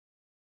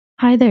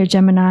Hi there,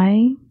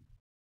 Gemini.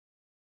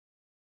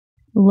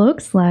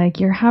 Looks like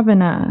you're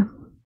having an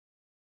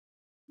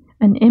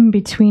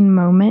in-between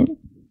moment.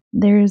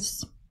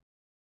 There's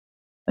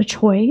a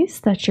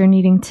choice that you're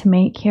needing to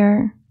make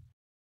here,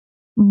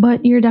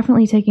 but you're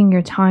definitely taking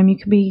your time. You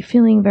could be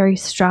feeling very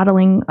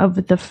straddling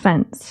of the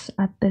fence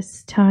at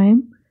this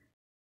time.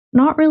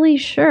 Not really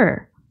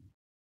sure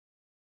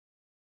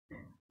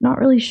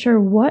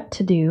what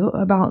to do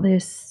about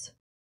this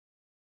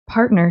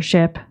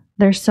partnership.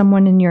 There's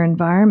someone in your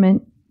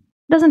environment.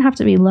 It doesn't have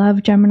to be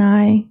love,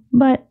 Gemini,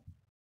 but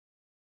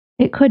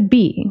it could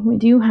be. We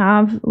do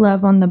have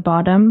love on the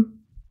bottom.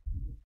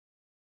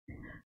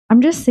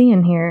 I'm just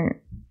seeing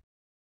here.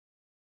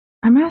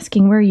 I'm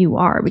asking where you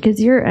are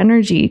because your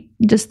energy,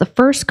 just the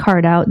first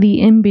card out, the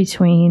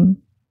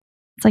in-between,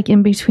 it's like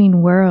in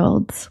between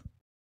worlds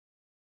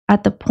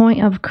at the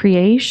point of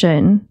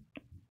creation,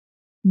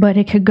 but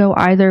it could go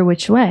either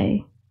which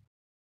way.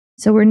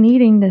 So we're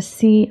needing to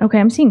see, okay,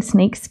 I'm seeing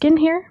snake skin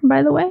here,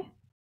 by the way.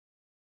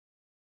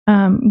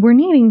 We're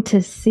needing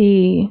to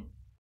see,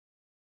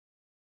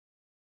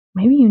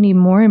 maybe you need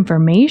more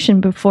information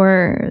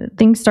before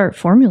things start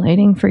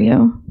formulating for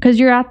you, because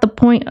you're at the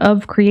point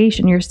of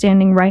creation. You're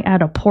standing right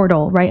at a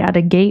portal, right at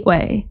a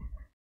gateway,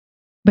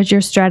 but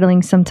you're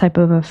straddling some type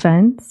of a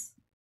fence.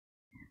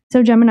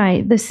 So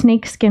Gemini, the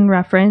snakeskin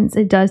reference,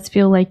 it does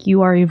feel like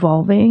you are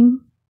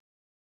evolving.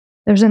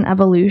 There's an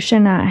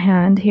evolution at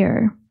hand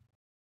here.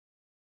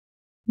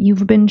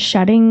 You've been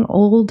shedding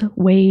old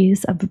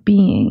ways of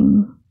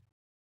being.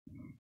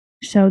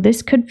 So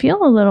this could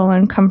feel a little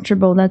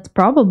uncomfortable. That's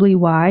probably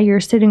why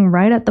you're sitting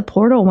right at the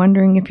portal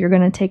wondering if you're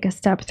going to take a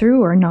step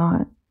through or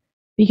not.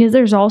 Because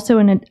there's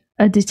also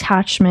a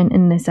detachment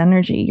in this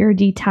energy. You're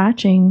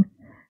detaching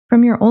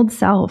from your old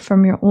self,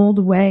 from your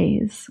old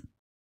ways.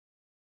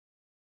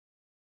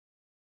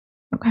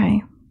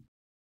 Okay.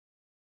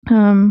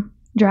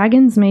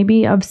 Dragons may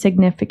be of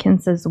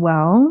significance as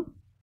well.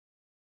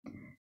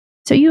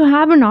 So you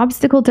have an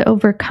obstacle to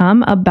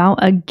overcome about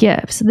a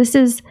gift. So this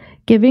is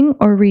giving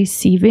or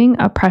receiving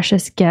a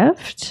precious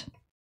gift,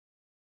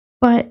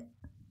 but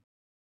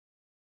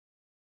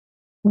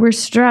we're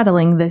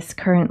straddling this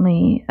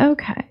currently.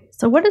 Okay,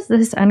 so what is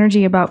this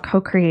energy about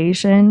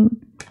co-creation?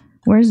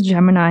 Where's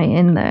Gemini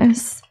in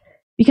this?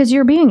 Because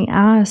you're being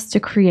asked to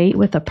create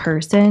with a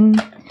person.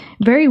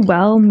 Very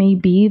well may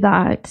be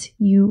that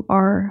you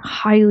are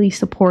highly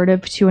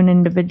supportive to an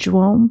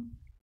individual.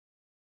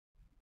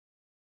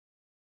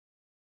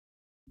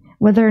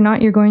 Whether or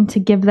not you're going to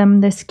give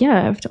them this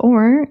gift,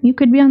 or you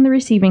could be on the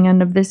receiving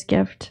end of this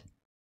gift,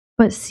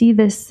 but see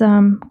this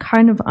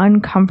kind of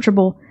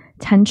uncomfortable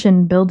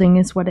tension building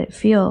is what it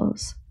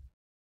feels.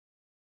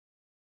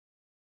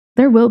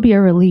 There will be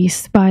a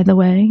release, by the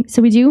way.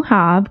 So we do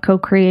have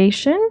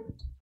co-creation.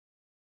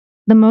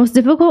 The most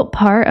difficult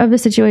part of the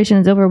situation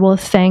is over. Well,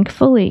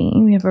 thankfully,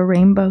 we have a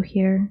rainbow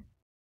here.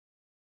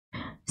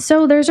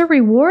 So there's a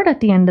reward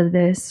at the end of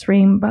this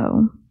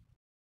rainbow.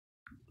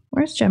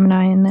 Where's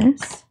Gemini in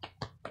this?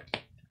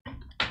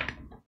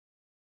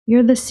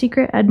 You're the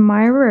secret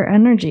admirer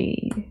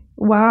energy.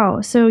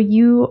 Wow. So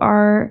you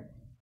are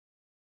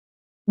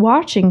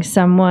watching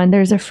someone.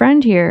 There's a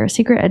friend here.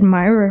 Secret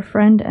admirer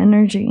friend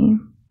energy.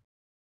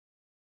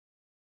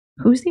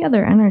 Who's the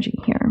other energy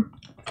here?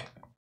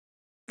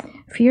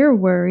 Fear,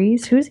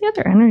 worries. Who's the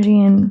other energy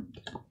in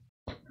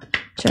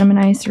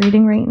Gemini's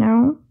reading right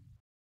now?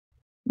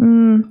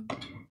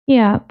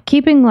 Yeah.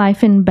 Keeping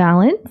life in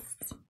balance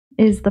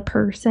is the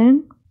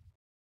person.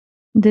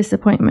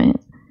 Disappointment.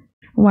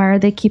 Why are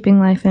they keeping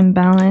life in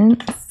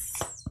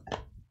balance?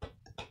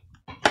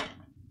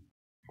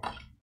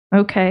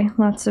 Okay,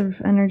 lots of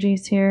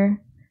energies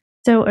here.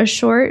 So a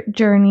short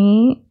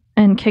journey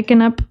and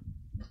kicking up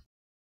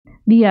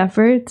the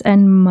efforts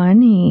and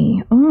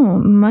money. Oh,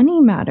 money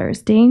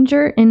matters.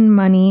 Danger in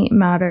money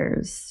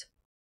matters.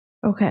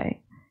 Okay.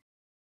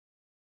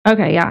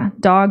 Okay, yeah.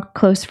 Dog,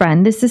 close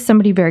friend. This is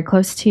somebody very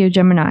close to you,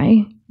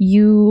 Gemini.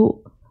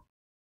 You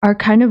are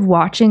kind of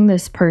watching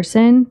this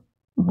person.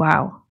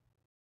 Wow.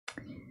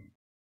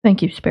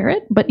 Thank you,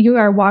 Spirit. But you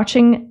are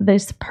watching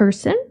this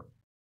person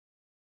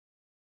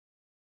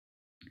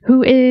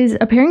who is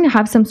appearing to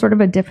have some sort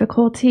of a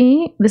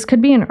difficulty. This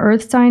could be an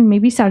earth sign,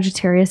 maybe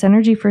Sagittarius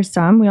energy for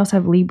some. We also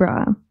have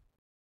Libra.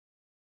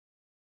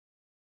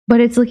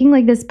 But it's looking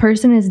like this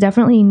person is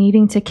definitely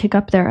needing to kick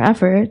up their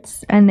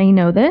efforts, and they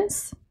know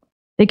this.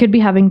 They could be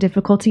having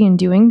difficulty in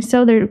doing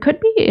so. There could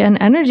be an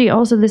energy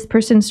also this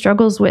person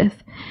struggles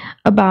with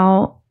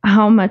about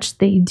how much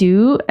they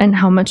do and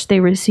how much they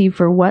receive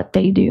for what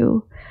they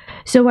do.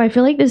 So I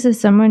feel like this is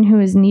someone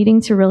who is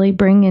needing to really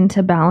bring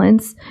into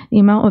balance the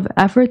amount of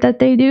effort that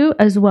they do,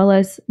 as well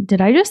as, did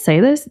I just say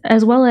this?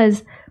 As well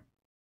as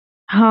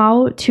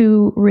how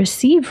to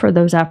receive for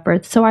those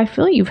efforts. So I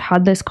feel you've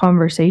had this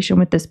conversation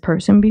with this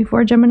person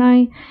before,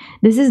 Gemini.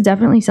 This is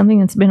definitely something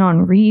that's been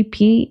on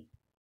repeat,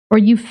 or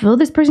you feel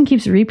this person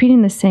keeps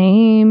repeating the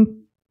same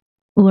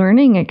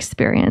learning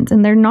experience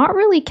and they're not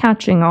really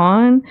catching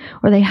on,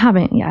 or they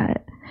haven't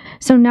yet.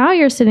 So now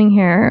you're sitting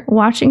here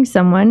watching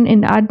someone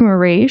in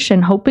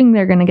admiration, hoping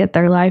they're going to get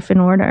their life in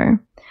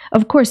order.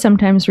 Of course,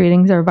 sometimes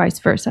readings are vice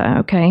versa,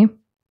 okay?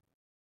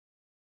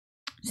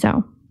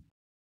 So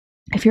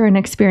if you're an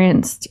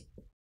experienced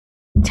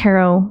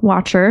tarot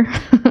watcher,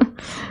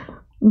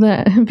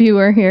 the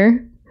viewer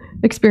here,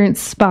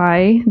 experienced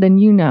spy, then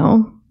you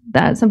know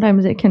that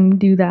sometimes it can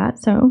do that.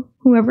 So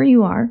whoever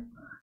you are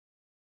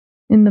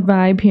in the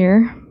vibe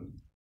here.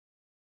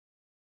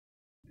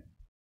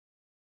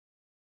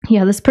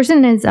 Yeah, this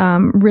person is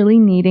really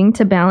needing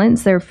to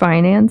balance their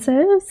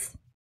finances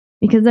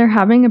because they're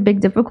having a big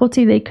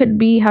difficulty. They could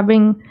be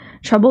having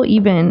trouble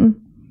even.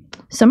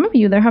 Some of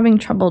you, they're having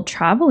trouble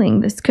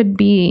traveling. This could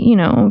be, you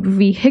know,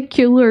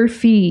 vehicular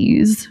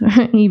fees,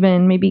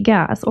 even maybe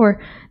gas,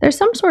 or there's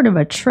some sort of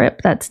a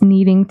trip that's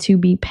needing to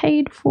be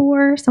paid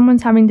for.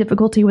 Someone's having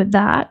difficulty with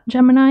that,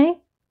 Gemini.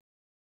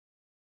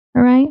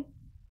 All right.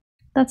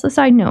 That's a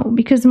side note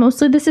because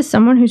mostly this is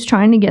someone who's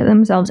trying to get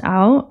themselves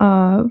out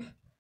of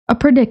a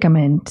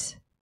predicament,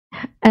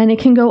 and it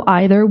can go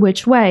either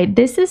which way.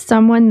 This is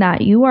someone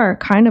that you are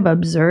kind of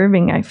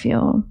observing, I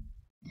feel.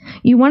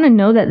 You want to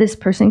know that this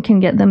person can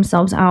get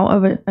themselves out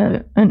of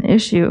an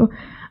issue.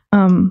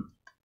 I'm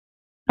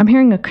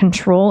hearing a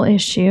control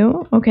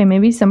issue. Okay,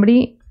 maybe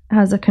somebody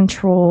has a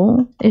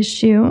control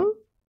issue.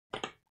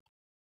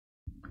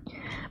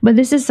 But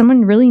this is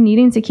someone really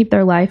needing to keep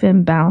their life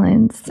in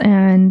balance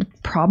and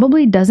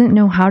probably doesn't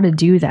know how to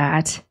do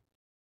that.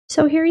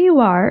 So here you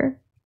are.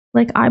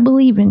 Like, I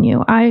believe in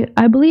you.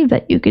 I believe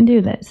that you can do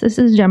this. This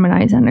is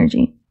Gemini's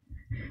energy.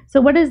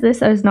 So what is this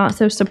that is not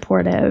so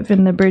supportive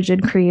in the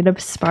Bridget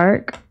creative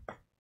spark?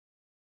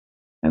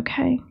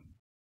 Okay.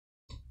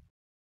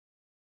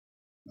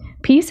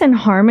 Peace and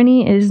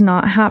harmony is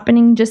not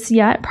happening just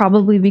yet,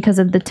 probably because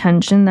of the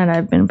tension that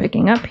I've been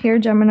picking up here,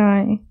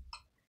 Gemini.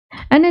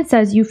 And it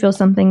says you feel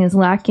something is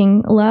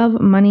lacking: love,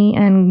 money,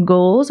 and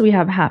goals. We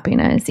have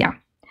happiness. Yeah.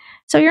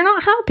 So you're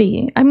not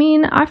happy. I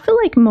mean, I feel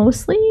like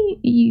mostly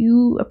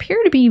you appear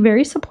to be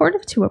very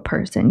supportive to a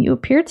person. You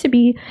appear to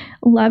be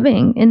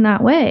loving in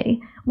that way.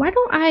 Why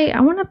don't I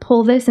want to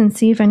pull this and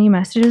see if any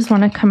messages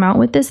want to come out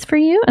with this for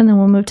you, and then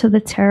we'll move to the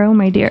tarot,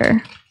 my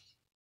dear.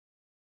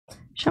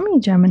 Show me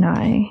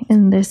Gemini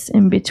in this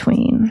in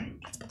between.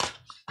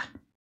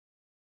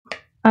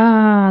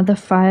 The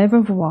 5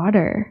 of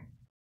water.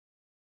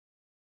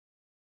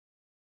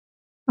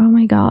 Oh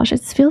my gosh,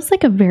 it feels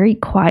like a very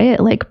quiet,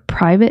 like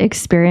private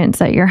experience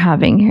that you're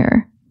having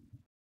here.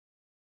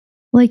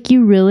 Like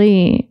you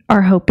really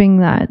are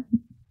hoping that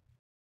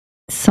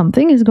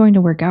something is going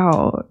to work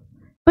out.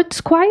 But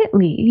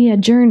quietly, yeah,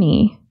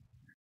 journey.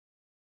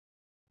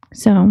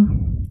 So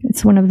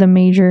it's one of the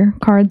major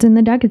cards in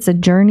the deck. It's a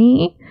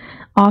journey.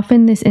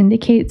 Often this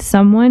indicates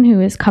someone who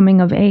is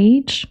coming of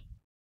age,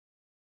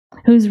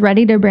 who's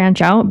ready to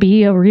branch out,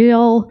 be a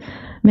real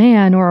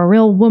man or a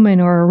real woman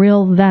or a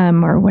real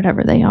them or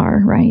whatever they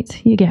are,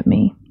 right? You get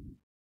me.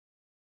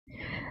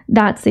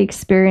 That's the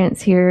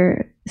experience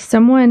here.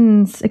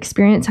 Someone's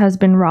experience has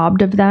been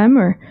robbed of them,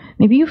 or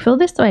maybe you feel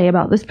this way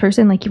about this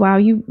person, like, wow,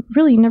 you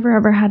really never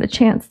ever had a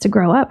chance to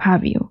grow up,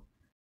 have you?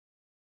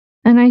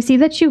 And I see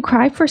that you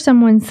cry for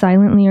someone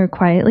silently or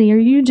quietly, or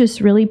you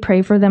just really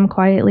pray for them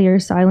quietly or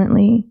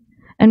silently.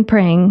 And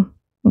praying,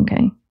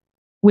 okay,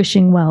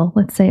 wishing well,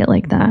 let's say it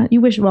like that. You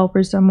wish well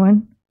for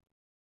someone.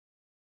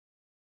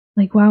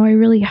 Like, wow, I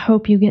really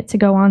hope you get to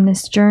go on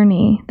this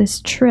journey,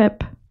 this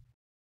trip.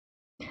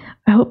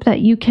 I hope that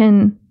you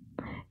can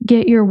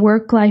get your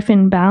work life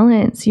in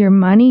balance, your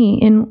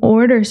money in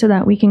order so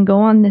that we can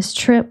go on this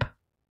trip,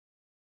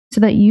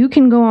 so that you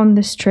can go on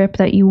this trip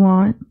that you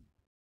want.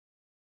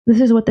 This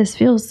is what this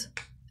feels.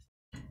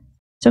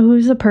 So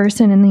who's the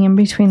person in the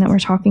in-between that we're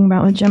talking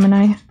about with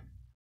Gemini?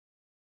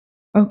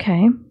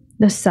 Okay,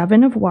 the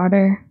 7 of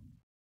water.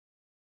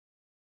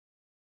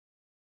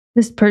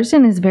 This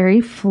person is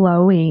very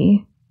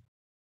flowy.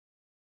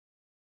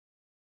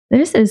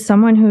 This is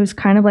someone who's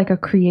kind of like a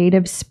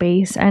creative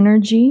space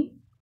energy.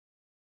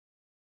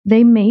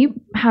 They may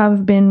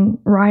have been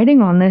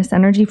riding on this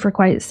energy for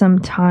quite some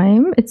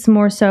time. It's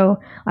more so,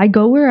 I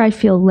go where I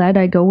feel led,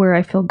 I go where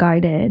I feel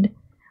guided.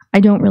 I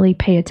don't really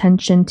pay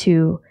attention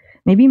to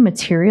maybe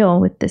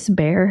material with this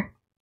bear.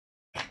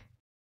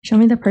 Show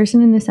me the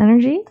person in this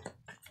energy.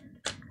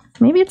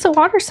 Maybe it's a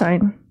water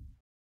sign.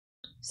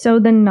 So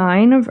the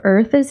 9 of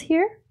earth is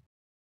here.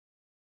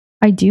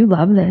 I do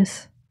love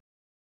this.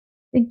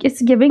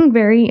 It's giving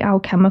very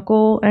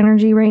alchemical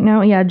energy right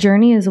now. Yeah,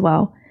 journey as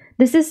well.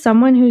 This is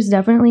someone who's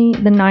definitely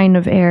the 9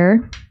 of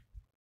air.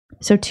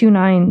 So 2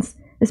 9s.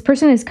 This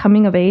person is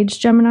coming of age,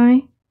 Gemini,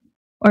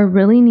 or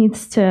really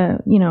needs to,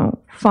 you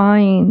know,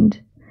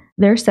 find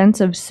their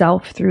sense of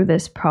self through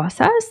this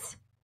process.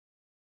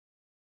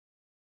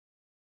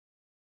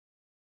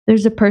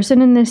 There's a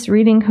person in this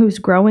reading who's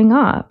growing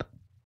up,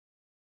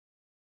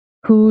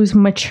 who's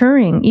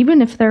maturing.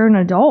 Even if they're an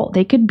adult,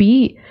 they could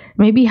be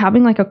maybe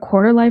having like a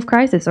quarter life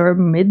crisis or a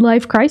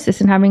midlife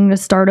crisis and having to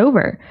start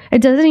over.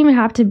 It doesn't even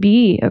have to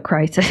be a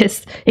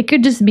crisis. It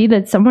could just be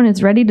that someone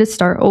is ready to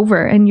start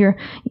over and you're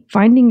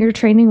finding your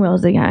training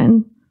wheels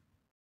again.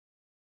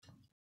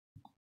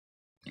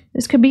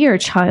 This could be your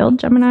child,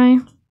 Gemini.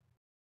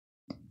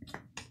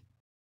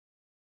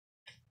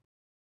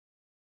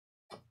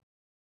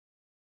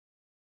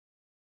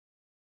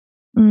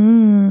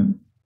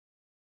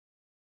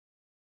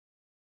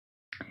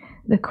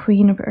 The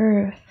Queen of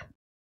Earth.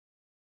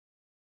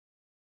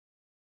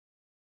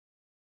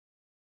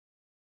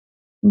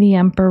 The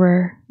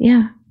Emperor.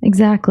 Yeah,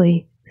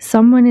 exactly.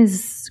 Someone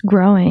is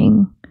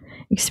growing,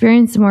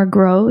 experiencing more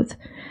growth.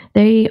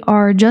 They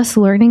are just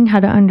learning how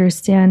to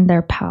understand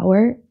their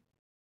power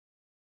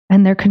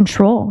and their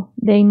control.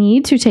 They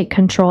need to take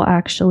control,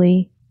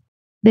 actually.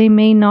 They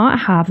may not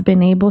have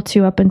been able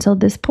to up until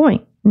this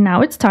point.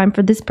 Now it's time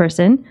for this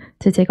person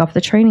to take off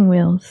the training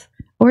wheels,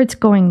 or it's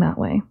going that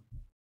way.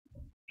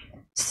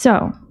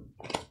 So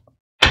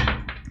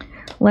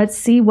let's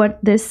see what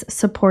this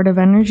supportive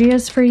energy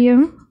is for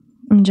you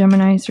in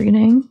Gemini's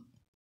reading.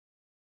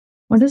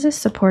 What is this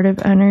supportive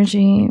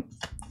energy?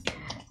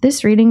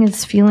 This reading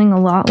is feeling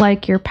a lot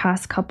like your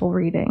past couple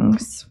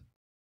readings.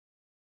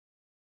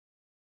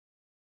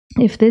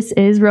 If this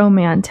is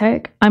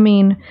romantic, I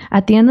mean,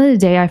 at the end of the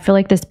day, I feel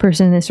like this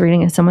person in this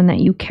reading is someone that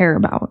you care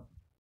about.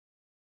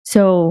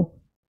 So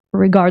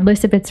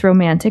regardless if it's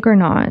romantic or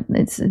not,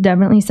 it's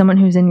definitely someone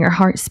who's in your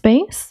heart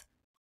space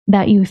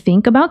that you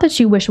think about, that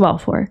you wish well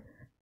for.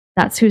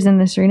 That's who's in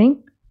this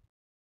reading.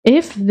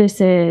 If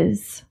this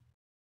is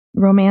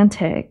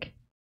romantic,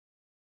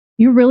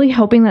 you're really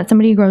hoping that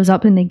somebody grows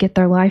up and they get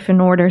their life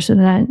in order so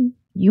that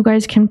you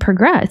guys can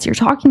progress. You're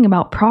talking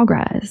about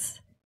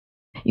progress.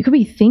 You could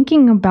be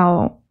thinking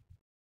about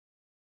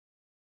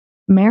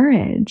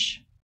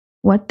marriage,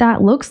 what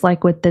that looks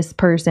like with this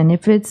person,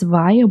 if it's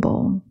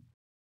viable.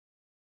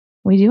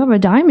 We do have a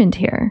diamond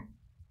here.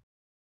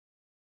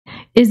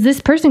 Is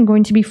this person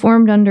going to be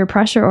formed under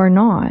pressure or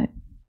not?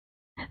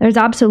 There's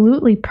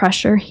absolutely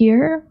pressure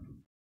here.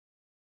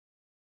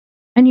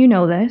 And you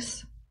know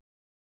this.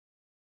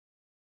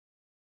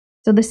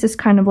 So this is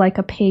kind of like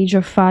a page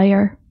of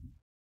fire.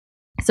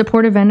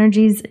 Supportive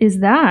energies is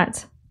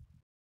that.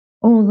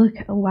 Oh, look.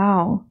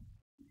 Wow.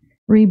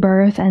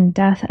 Rebirth and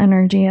death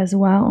energy as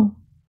well.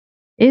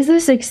 Is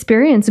this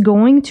experience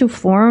going to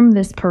form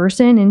this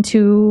person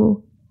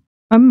into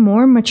a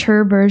more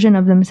mature version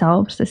of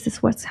themselves? This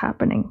is what's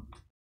happening.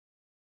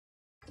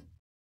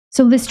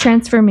 So this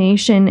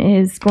transformation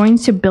is going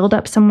to build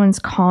up someone's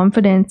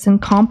confidence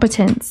and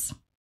competence.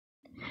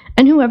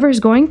 And whoever's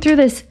going through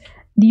this,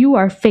 you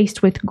are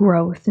faced with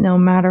growth. No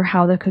matter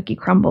how the cookie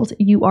crumbles,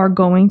 you are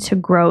going to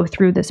grow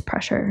through this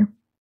pressure.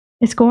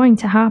 It's going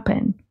to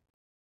happen.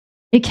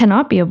 It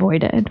cannot be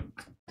avoided.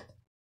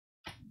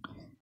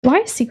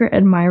 Why secret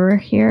admirer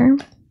here?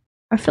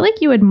 I feel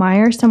like you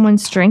admire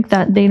someone's strength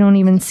that they don't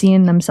even see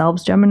in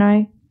themselves,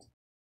 Gemini.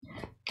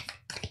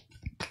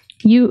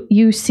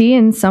 You see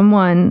in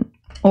someone,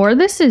 or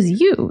this is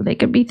you, they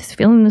could be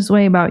feeling this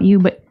way about you,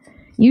 but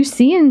you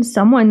see in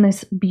someone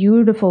this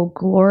beautiful,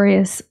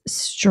 glorious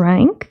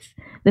strength,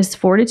 this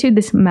fortitude,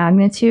 this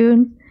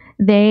magnitude.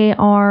 They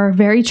are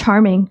very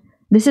charming.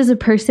 This is a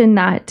person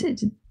that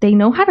they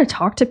know how to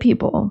talk to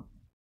people.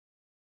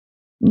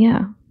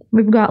 Yeah,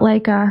 we've got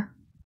like a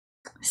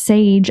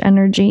sage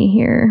energy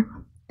here.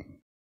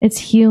 It's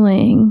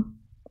healing.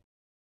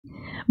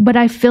 But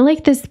I feel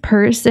like this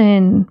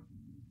person,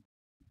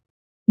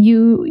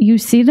 you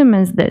see them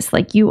as this,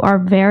 like you are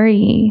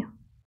very,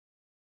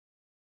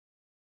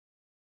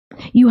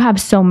 you have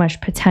so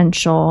much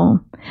potential.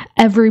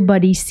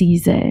 Everybody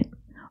sees it,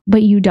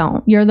 but you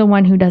don't. You're the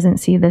one who doesn't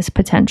see this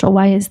potential.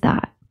 Why is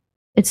that?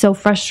 It's so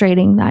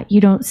frustrating that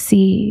you don't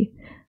see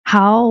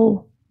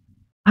how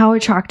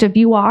attractive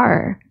you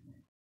are,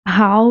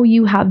 how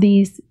you have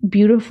these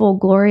beautiful,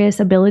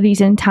 glorious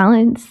abilities and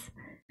talents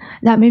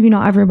that maybe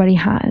not everybody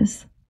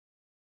has.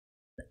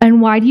 And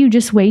why do you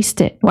just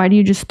waste it? Why do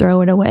you just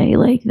throw it away?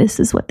 Like, this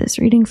is what this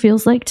reading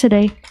feels like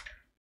today.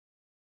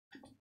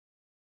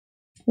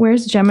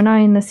 Where's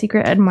Gemini in the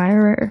secret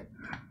admirer?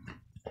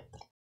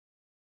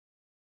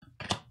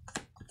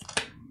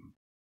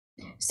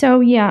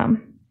 So yeah,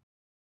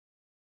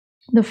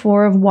 the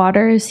Four of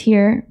Water is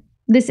here.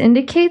 This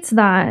indicates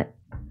that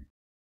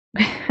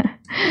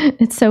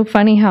it's so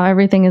funny how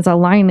everything is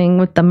aligning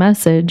with the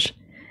message.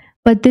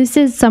 But this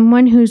is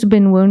someone who's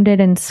been wounded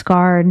and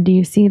scarred. Do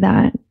you see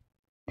that?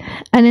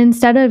 And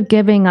instead of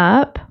giving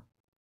up,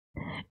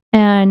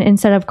 and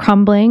instead of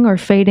crumbling or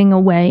fading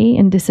away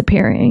and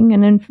disappearing,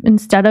 and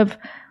instead of,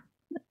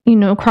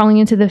 crawling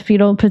into the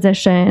fetal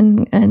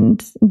position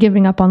and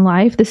giving up on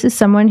life, this is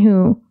someone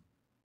who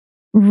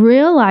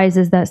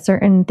realizes that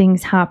certain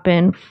things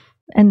happen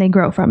and they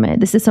grow from it.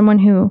 This is someone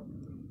who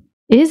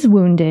is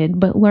wounded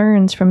but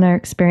learns from their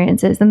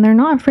experiences, and they're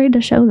not afraid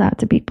to show that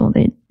to people.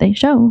 They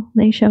show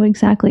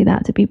exactly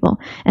that to people.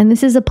 And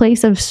this is a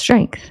place of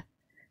strength.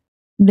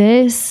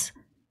 This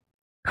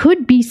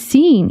could be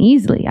seen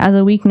easily as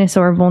a weakness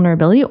or a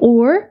vulnerability,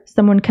 or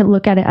someone could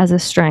look at it as a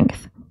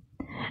strength.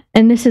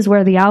 And this is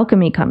where the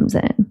alchemy comes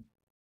in.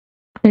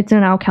 It's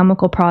an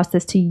alchemical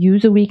process to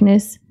use a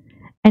weakness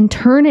and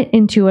turn it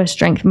into a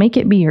strength. Make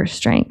it be your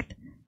strength.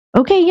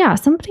 Okay, yeah,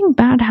 something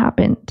bad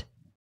happened,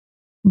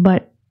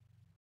 but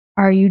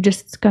Are you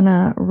just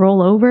gonna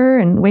roll over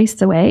and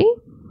waste away?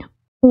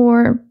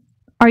 Or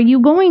are you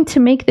going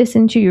to make this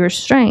into your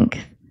strength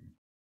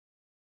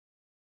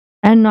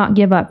and not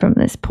give up from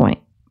this point?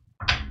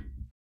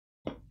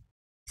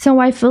 So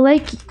I feel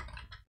like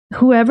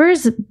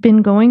whoever's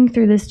been going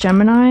through this,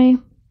 Gemini,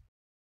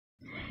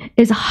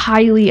 is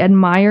highly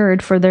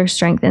admired for their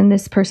strength, and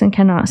this person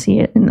cannot see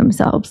it in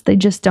themselves. They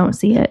just don't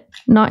see it.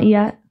 Not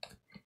yet.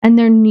 And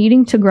they're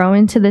needing to grow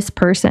into this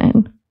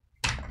person.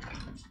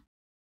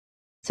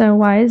 So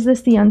why is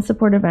this the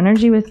unsupportive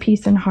energy with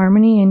peace and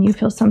harmony and you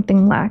feel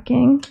something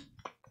lacking?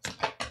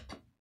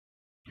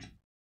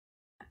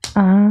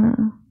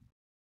 The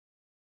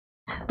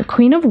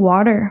Queen of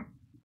Water.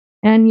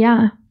 And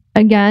yeah,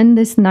 again,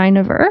 this Nine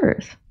of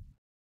Earth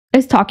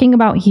is talking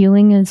about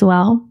healing as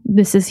well.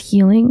 This is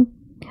healing,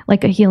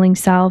 like a healing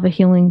salve, a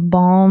healing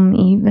balm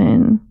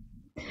even.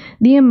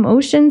 The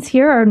emotions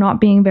here are not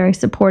being very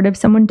supportive.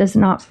 Someone does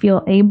not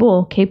feel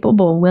able,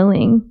 capable,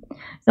 willing.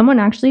 Someone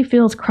actually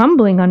feels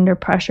crumbling under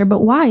pressure,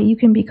 but why? You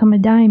can become a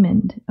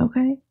diamond,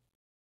 okay?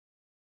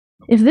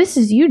 If this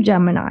is you,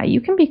 Gemini, you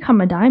can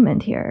become a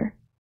diamond here.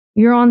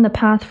 You're on the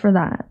path for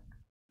that.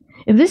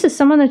 If this is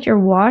someone that you're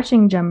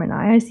watching,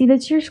 Gemini, I see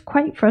that you're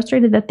quite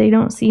frustrated that they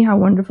don't see how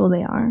wonderful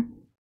they are.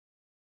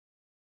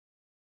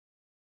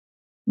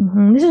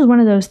 This is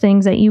one of those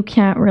things that you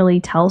can't really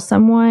tell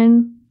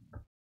someone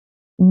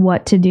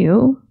what to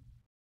do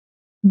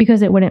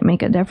because it wouldn't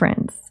make a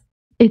difference.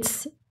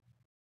 It's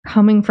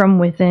coming from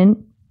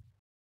within.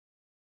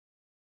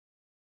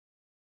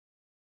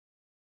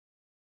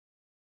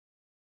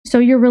 So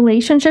your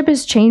relationship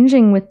is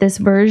changing with this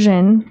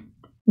version.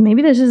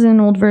 Maybe this is an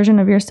old version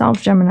of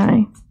yourself,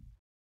 Gemini.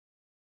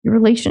 Your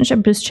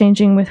relationship is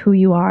changing with who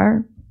you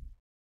are.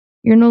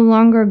 You're no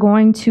longer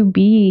going to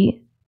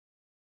be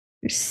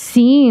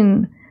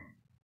seen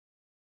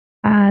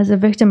as a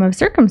victim of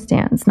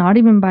circumstance, not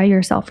even by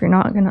yourself. You're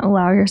not going to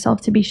allow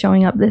yourself to be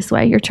showing up this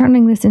way. You're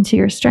turning this into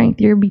your strength.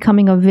 You're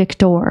becoming a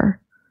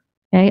victor.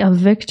 Okay, a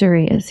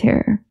victory is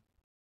here.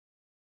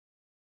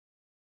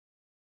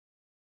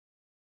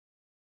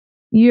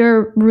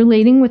 You're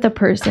relating with a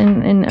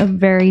person in a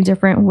very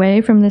different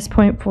way from this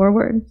point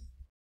forward.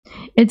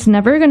 It's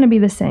never going to be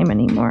the same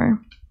anymore,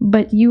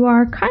 but you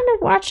are kind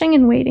of watching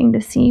and waiting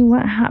to see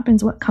what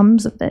happens, what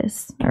comes of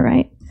this. All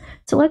right,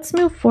 so let's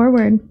move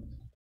forward.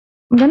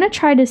 I'm going to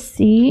try to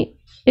see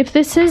if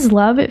this is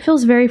love. It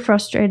feels very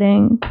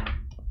frustrating.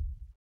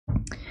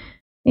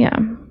 Yeah.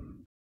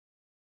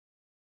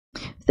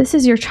 If this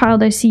is your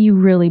child, I see you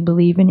really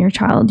believe in your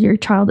child. Your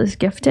child is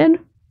gifted.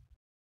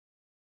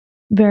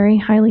 Very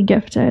highly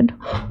gifted.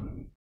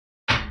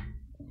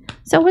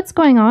 So what's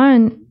going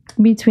on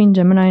between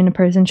Gemini and a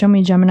person? Show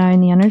me Gemini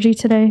and the energy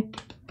today.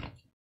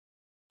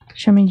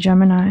 Show me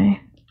Gemini.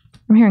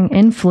 I'm hearing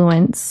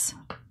influence.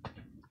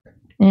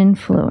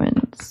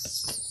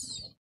 Influence.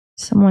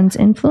 Someone's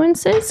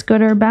influences,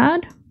 good or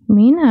bad?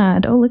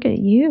 Menad, oh, look at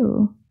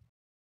you.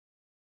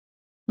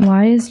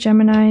 Why is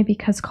Gemini?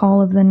 Because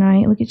call of the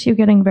night. Look at you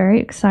getting very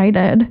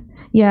excited.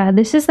 Yeah,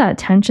 this is that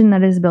tension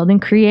that is building.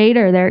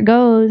 Creator, there it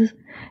goes.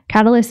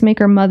 Catalyst,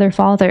 maker, mother,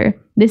 father.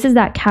 This is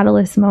that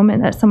catalyst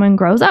moment that someone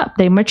grows up.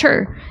 They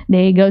mature.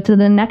 They go to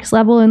the next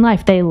level in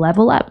life. They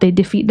level up. They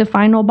defeat the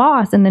final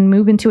boss and then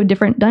move into a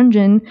different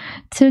dungeon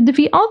to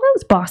defeat all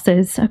those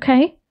bosses,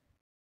 okay?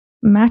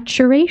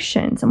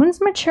 Maturation.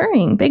 Someone's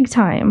maturing big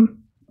time.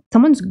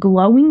 Someone's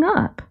glowing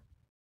up.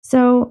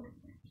 So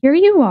here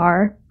you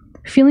are,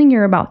 feeling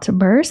you're about to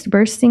burst,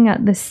 bursting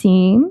at the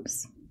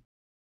seams.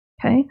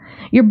 Okay?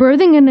 You're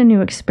birthing in a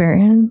new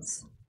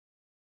experience.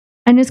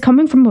 And it's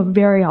coming from a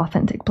very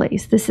authentic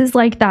place. This is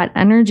like that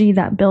energy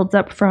that builds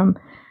up from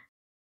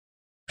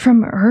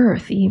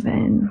Earth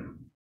even.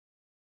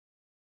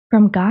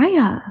 From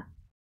Gaia.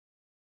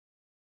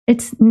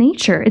 It's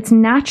nature, it's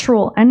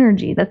natural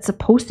energy that's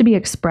supposed to be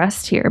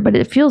expressed here, but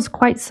it feels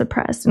quite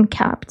suppressed and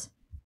capped.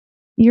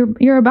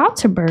 You're about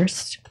to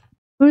burst.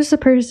 Who's the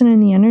person in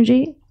the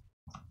energy?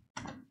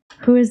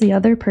 Who is the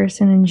other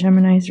person in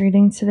Gemini's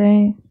reading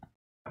today?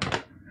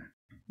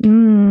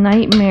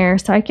 Nightmare,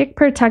 psychic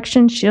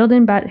protection, shield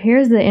and bat.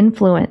 Here's the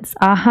influence.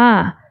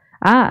 Aha.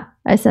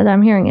 I said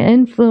I'm hearing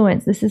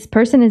influence. This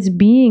person is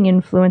being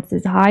influenced,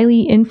 is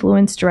highly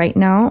influenced right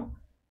now.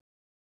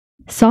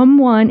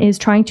 Someone is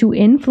trying to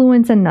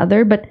influence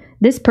another, but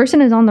this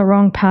person is on the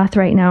wrong path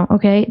right now,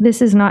 okay?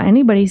 This is not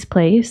anybody's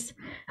place,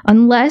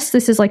 unless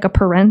this is like a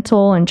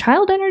parental and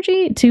child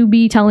energy to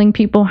be telling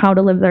people how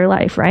to live their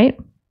life, right?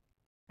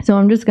 So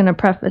I'm just going to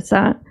preface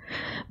that.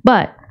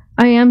 But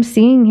I am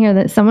seeing here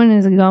that someone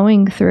is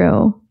going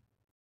through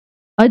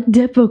a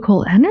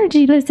difficult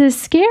energy. This is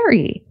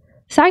scary.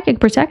 Psychic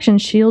protection,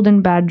 shield,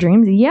 and bad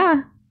dreams.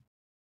 Yeah.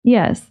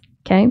 Yes.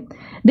 Okay.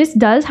 This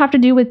does have to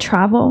do with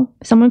travel.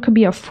 Someone could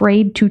be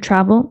afraid to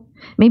travel.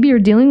 Maybe you're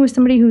dealing with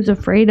somebody who's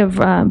afraid of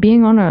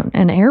being on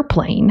an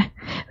airplane.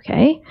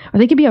 Okay. Or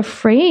they could be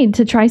afraid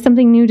to try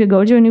something new, to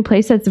go to a new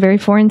place that's very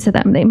foreign to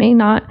them. They may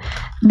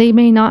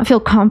not feel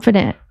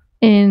confident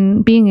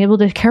in being able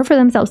to care for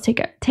themselves,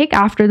 take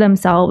after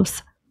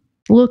themselves,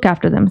 look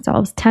after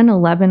themselves.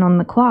 10:11 on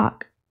the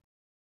clock.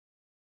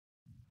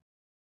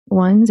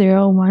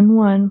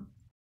 1011.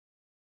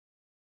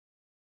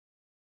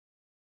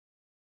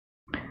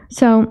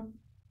 So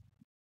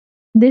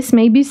this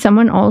may be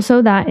someone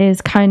also that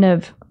is kind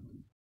of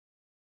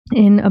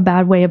in a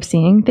bad way of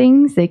seeing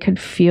things. They could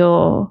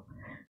feel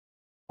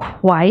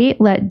quite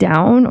let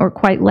down or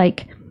quite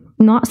like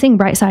not seeing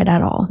bright side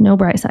at all. No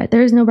bright side.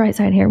 There is no bright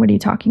side here. What are you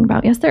talking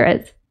about? Yes, there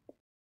is.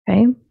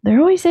 Okay. There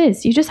always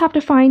is. You just have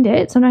to find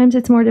it. Sometimes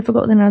it's more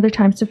difficult than other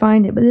times to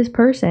find it. But this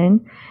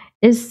person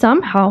is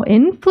somehow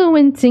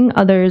influencing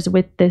others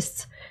with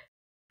this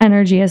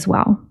energy as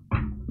well.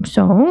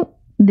 So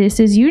this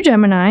is you,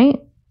 Gemini,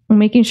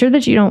 making sure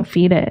that you don't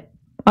feed it.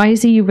 I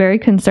see you very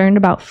concerned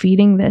about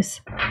feeding this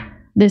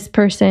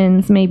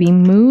person's maybe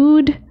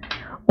mood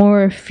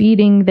or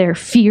feeding their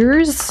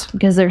fears,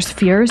 because there's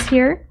fears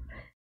here.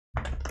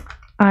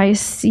 I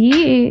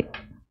see.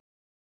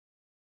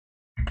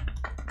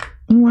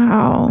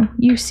 Wow,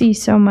 you see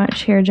so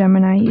much here,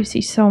 Gemini. You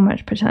see so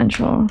much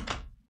potential.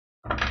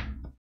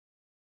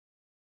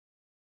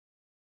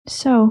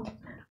 So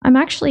I'm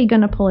actually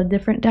going to pull a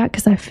different deck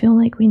because I feel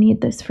like we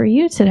need this for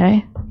you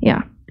today.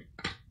 Yeah.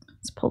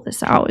 Let's pull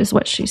this out, is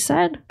what she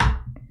said.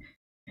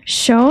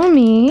 Show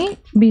me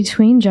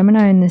between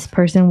Gemini and this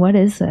person. What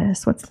is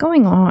this? What's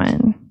going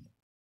on?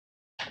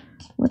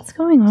 What's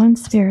going on,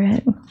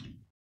 Spirit?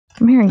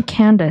 I'm hearing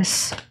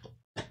Candace.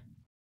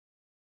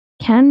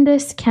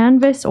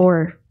 Canvas,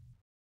 or...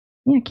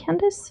 yeah,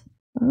 Candace?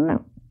 I don't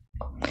know.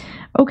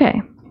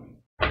 Okay.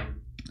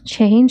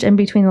 Change in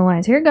between the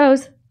lines. Here it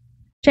goes.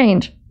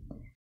 Change.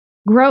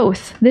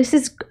 Growth. This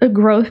is a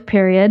growth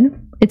period.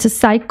 It's a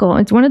cycle.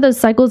 It's one of those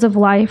cycles of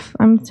life.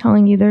 I'm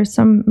telling you, there's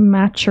some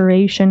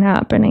maturation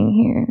happening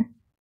here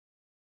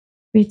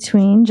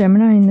between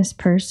Gemini and this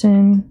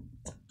person.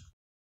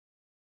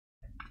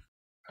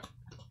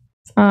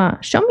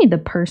 Show me the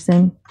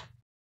person.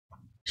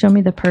 Show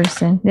me the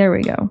person. There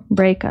we go.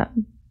 Breakup.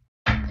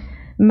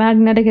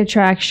 Magnetic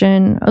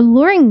attraction.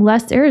 Alluring,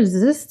 less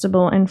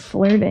irresistible, and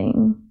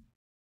flirting.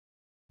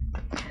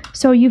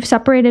 So you've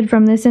separated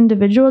from this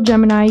individual,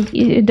 Gemini.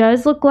 It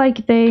does look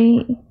like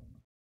this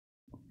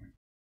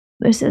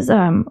is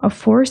a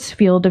force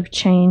field of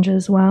change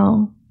as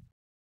well.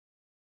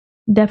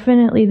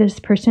 Definitely this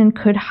person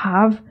could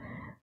have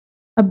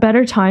a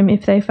better time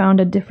if they found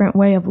a different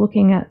way of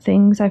looking at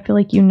things. I feel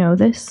like you know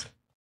this.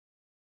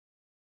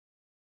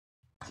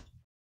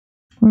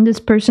 And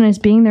this person is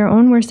being their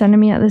own worst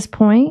enemy at this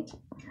point.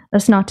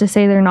 That's not to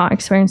say they're not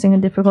experiencing a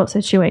difficult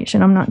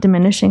situation. I'm not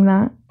diminishing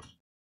that.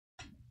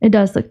 It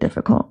does look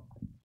difficult.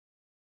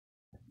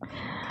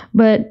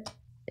 But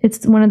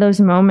it's one of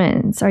those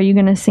moments. Are you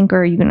going to sink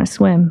or are you going to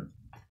swim?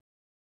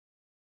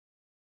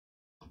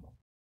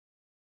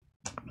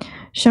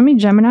 Show me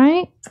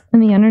Gemini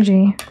and the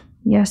energy.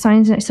 Yeah,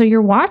 signs. So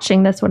you're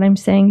watching. That's what I'm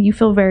saying. You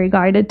feel very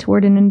guided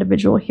toward an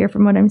individual here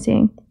from what I'm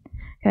seeing.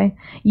 Okay.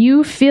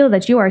 You feel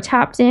that you are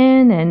tapped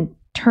in and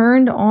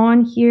turned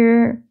on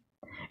here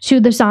to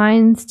the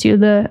signs, to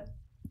the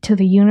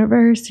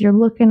universe. You're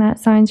looking at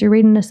signs. You're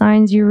reading the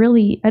signs. You're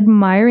really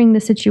admiring the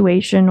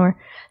situation or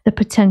the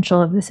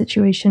potential of the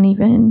situation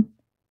even.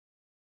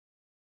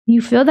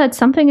 You feel that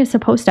something is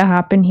supposed to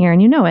happen here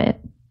and you know it.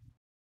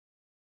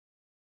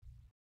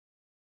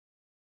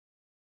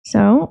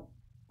 So,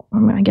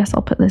 I guess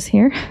I'll put this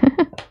here.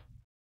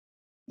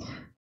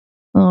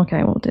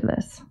 Okay, we'll do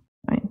this.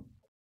 Fine.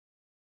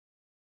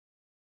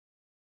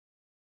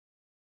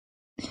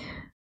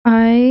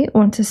 I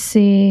want to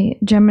see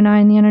Gemini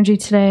in the energy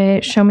today.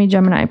 Show me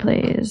Gemini,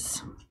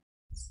 please.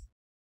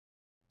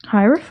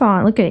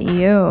 Hierophant, look at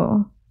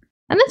you.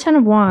 And the Ten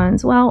of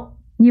Wands. Well,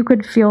 you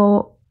could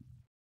feel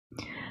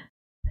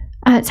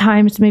at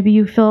times, maybe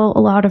you feel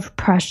a lot of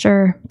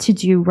pressure to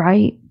do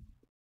right.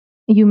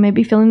 You may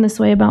be feeling this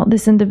way about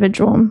this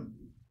individual.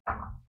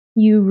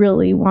 You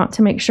really want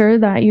to make sure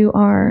that you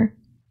are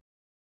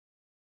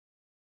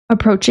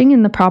approaching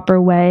in the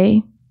proper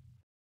way.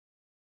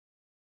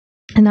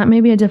 And that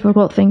may be a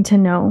difficult thing to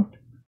know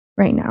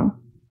right now.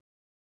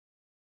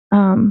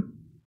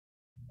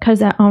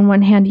 Because on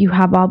one hand, you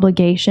have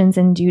obligations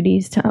and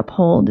duties to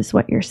uphold, is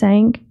what you're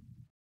saying.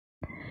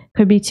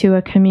 Could be to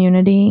a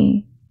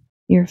community,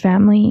 your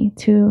family,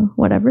 to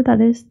whatever that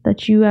is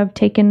that you have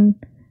taken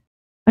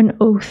an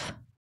oath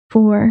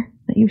for,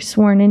 that you've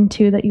sworn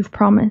into, that you've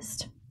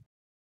promised.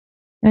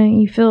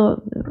 And you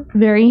feel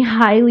very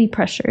highly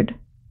pressured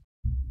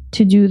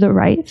to do the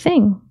right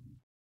thing.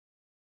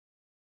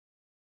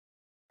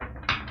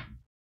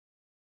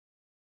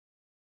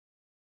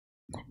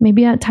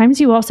 Maybe at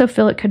times you also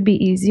feel it could be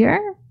easier.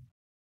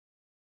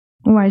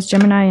 Why is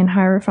Gemini and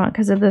Hierophant?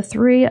 Because of the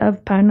Three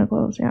of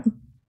Pentacles. Yeah.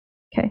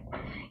 Okay.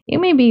 You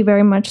may be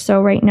very much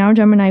so right now,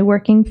 Gemini,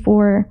 working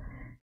for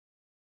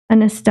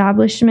an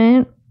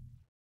establishment,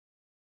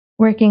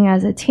 working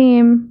as a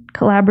team,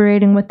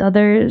 collaborating with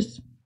others.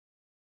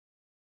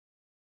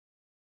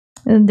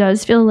 It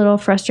does feel a little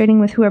frustrating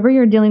with whoever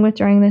you're dealing with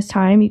during this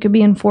time. You could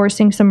be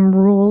enforcing some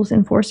rules,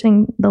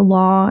 enforcing the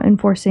law,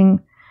 enforcing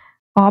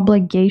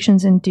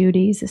obligations and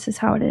duties. This is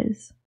how it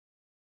is.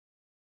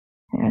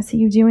 I see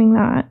you doing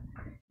that.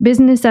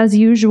 Business as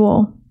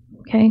usual.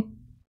 Okay.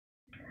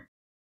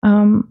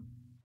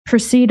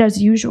 Proceed as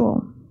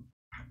usual.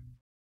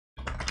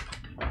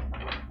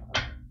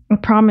 I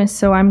promise,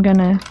 so I'm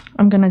gonna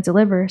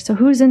deliver. So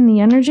who's in the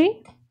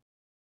energy?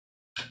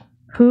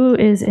 Who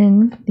is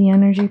in the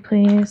energy,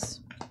 please?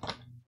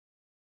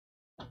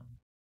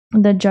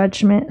 The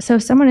Judgment. So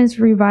someone is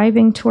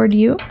reviving toward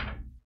you.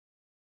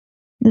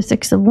 The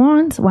Six of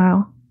Wands.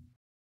 Wow.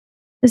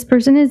 This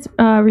person is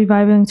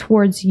reviving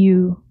towards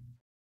you.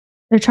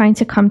 They're trying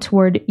to come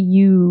toward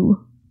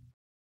you.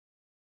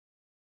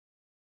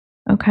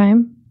 Okay.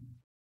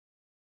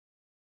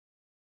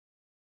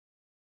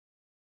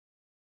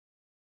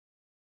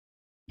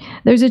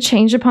 There's a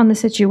change upon the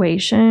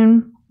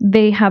situation.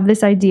 They have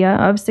this idea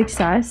of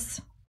success.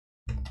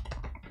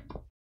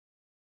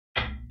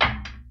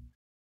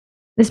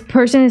 This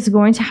person is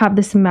going to have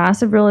this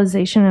massive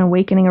realization and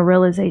awakening a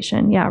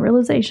realization. Yeah,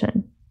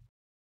 realization.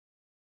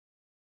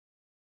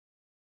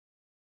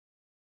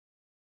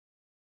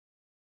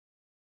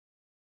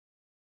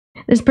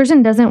 This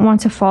person doesn't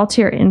want to fall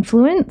to your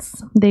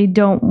influence. They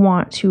don't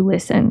want to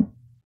listen.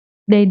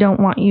 They don't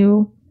want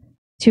you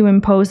to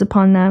impose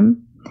upon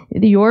them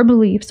your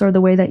beliefs or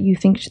the way that you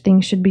think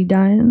things should be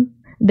done.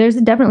 There's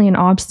definitely an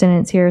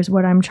obstinance here is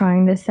what I'm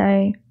trying to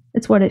say.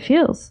 It's what it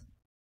feels.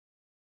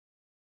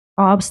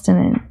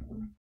 Obstinate.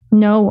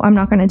 No, I'm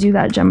not going to do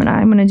that, Gemini.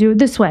 I'm going to do it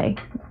this way.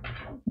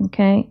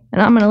 Okay?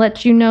 And I'm going to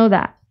let you know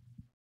that.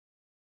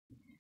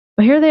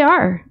 But here they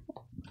are.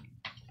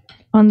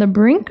 On the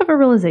brink of a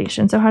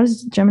realization. So how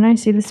does Gemini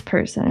see this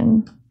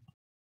person?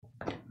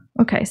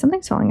 Okay,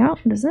 something's falling out.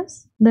 What is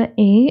this? The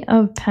Eight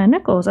of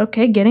Pentacles.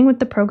 Okay, getting with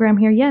the program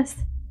here. Yes.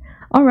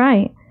 All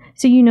right.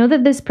 So you know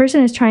that this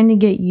person is trying to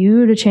get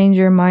you to change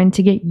your mind,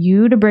 to get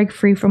you to break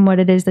free from what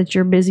it is that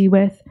you're busy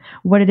with,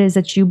 what it is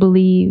that you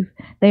believe.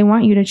 They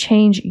want you to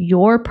change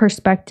your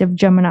perspective,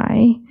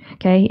 Gemini.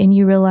 Okay, and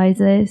you realize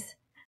this.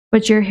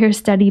 But you're here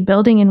steady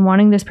building and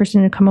wanting this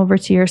person to come over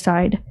to your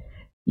side.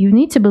 You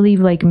need to believe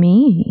like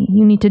me.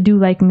 You need to do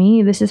like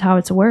me. This is how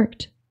it's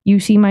worked.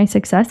 You see my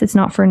success. It's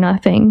not for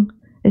nothing.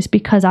 It's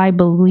because I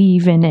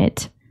believe in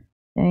it.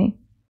 Okay.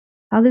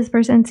 How this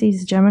person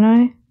sees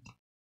Gemini.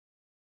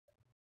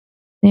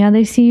 Yeah,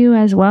 they see you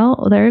as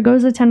well. There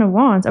goes the Ten of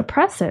Wands.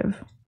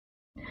 Oppressive.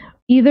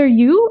 Either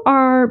you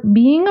are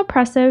being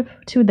oppressive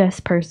to this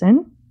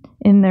person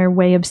in their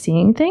way of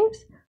seeing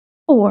things,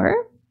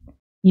 or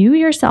you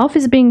yourself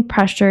is being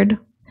pressured.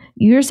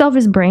 You yourself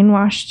is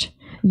brainwashed.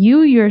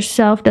 You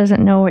yourself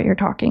doesn't know what you're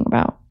talking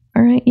about.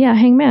 All right. Yeah,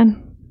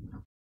 Hangman.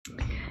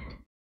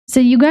 So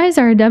you guys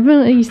are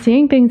definitely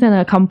seeing things in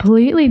a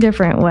completely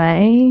different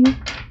way.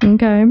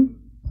 Okay.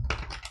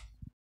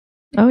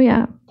 Oh,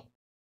 yeah.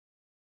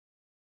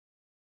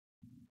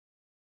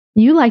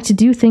 You like to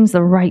do things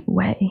the right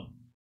way.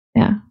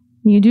 Yeah.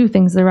 You do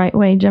things the right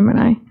way,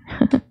 Gemini.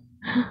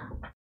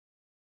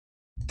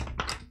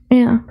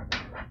 Yeah.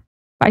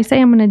 If I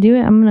say I'm going to do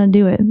it, I'm going to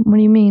do it. What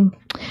do you mean?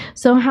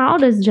 So how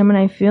does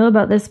Gemini feel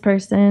about this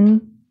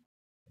person?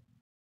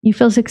 You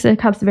feel Six of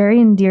Cups very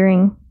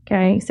endearing.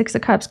 Okay. Six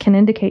of Cups can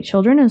indicate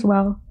children as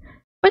well.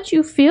 But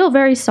you feel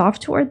very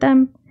soft toward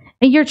them.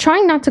 And you're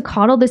trying not to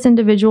coddle this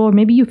individual. Or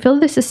maybe you feel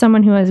this is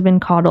someone who has been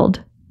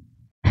coddled.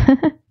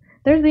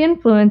 There's the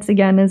influence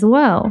again as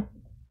well.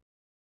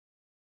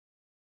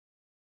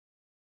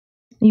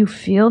 You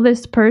feel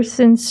this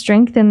person's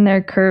strength and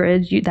their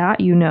courage.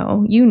 You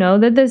know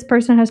that this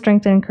person has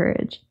strength and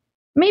courage.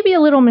 Maybe a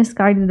little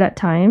misguided at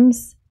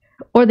times,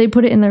 or they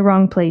put it in the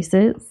wrong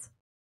places.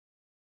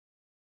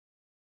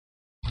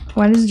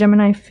 Why does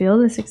Gemini feel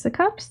the Six of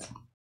Cups?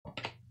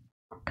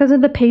 Because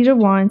of the Page of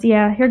Wands.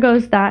 Yeah, here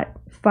goes that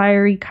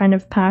fiery kind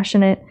of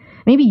passionate,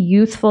 maybe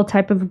youthful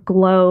type of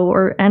glow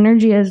or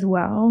energy as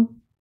well.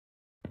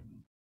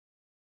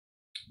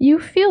 You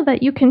feel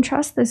that you can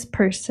trust this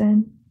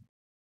person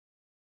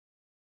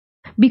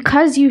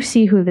because you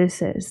see who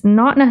this is.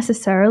 Not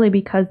necessarily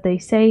because they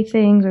say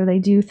things or they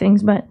do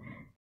things, but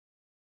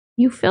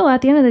you feel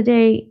at the end of the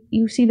day,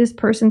 you see this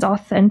person's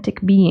authentic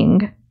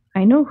being.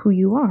 I know who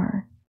you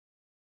are.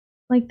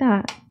 Like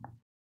that.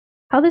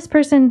 How this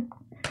person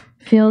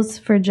feels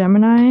for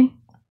Gemini.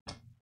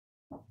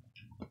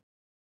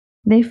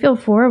 They feel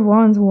Four of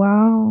Wands.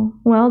 Wow.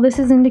 Well, this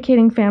is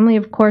indicating family.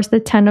 Of course, the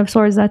Ten of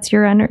Swords, that's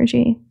your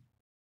energy.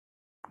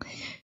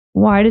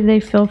 Why did they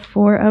feel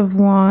Four of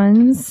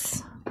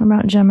Wands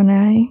about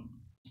Gemini?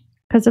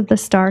 Because of the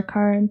Star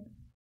card.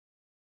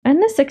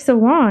 And the Six of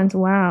Wands.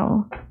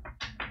 Wow.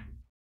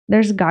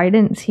 There's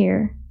guidance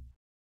here.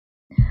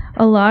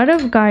 A lot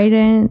of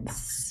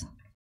guidance.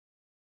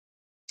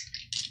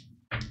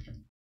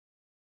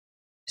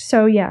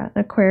 So yeah,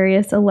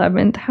 Aquarius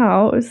 11th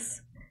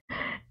house.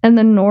 And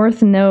the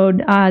North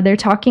Node, they're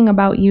talking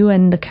about you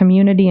and the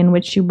community in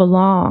which you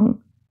belong.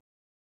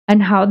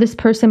 And how this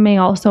person may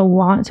also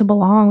want to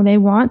belong. They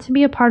want to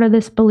be a part of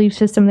this belief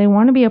system. They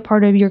want to be a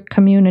part of your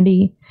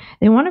community.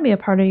 They want to be a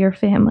part of your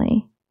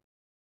family.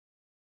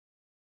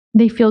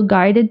 They feel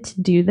guided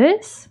to do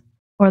this,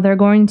 or they're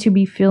going to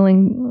be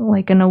feeling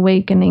like an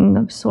awakening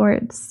of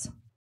sorts.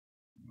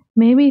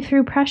 Maybe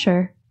through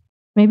pressure.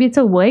 Maybe it's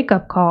a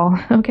wake-up call.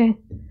 Okay.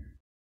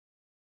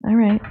 All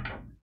right.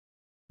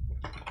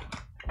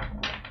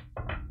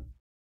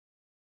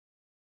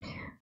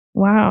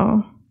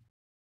 Wow.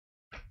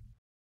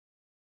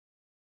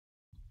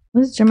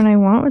 What does Gemini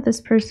want with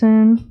this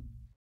person?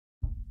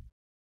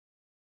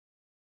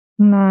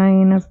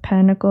 9 of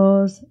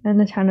Pentacles and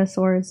the 10 of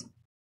Swords.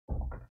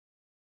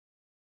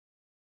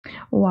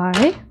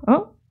 Why?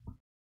 Oh.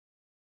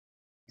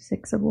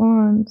 6 of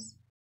Wands.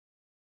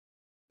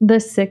 The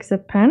 6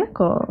 of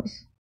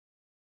Pentacles.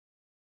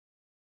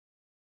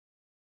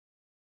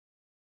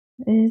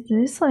 Is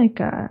this like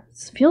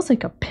this feels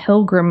like a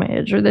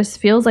pilgrimage, or this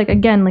feels like,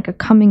 again, like a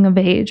coming of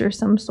age or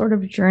some sort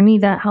of journey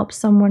that helps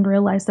someone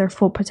realize their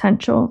full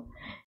potential.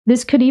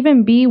 This could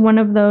even be one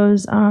of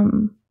those,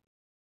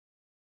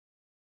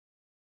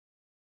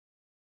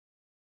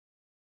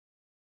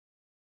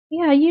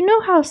 yeah, you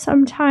know how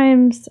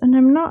sometimes, and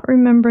I'm not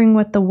remembering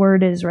what the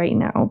word is right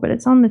now, but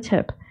it's on the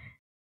tip.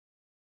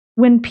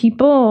 When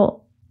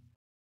people,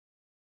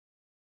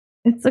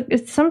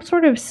 it's some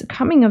sort of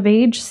coming of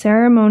age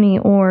ceremony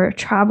or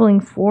traveling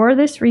for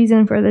this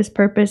reason, for this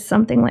purpose,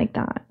 something like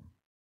that.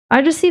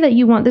 I just see that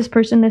you want this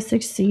person to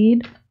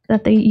succeed,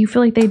 that you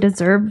feel like they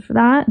deserve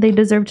that. They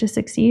deserve to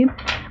succeed,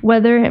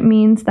 whether it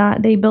means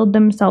that they build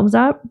themselves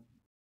up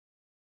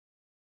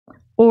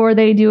or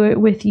they do it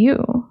with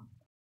you.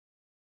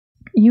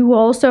 You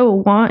also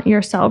want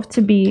yourself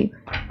to be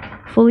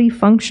fully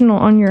functional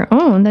on your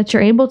own, that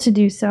you're able to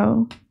do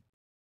so.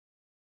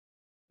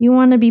 You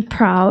want to be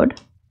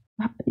proud.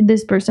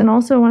 This person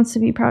also wants to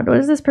be proud. What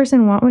does this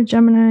person want with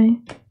Gemini?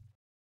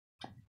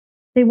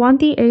 They want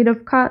the 8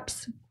 of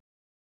Cups.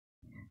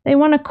 They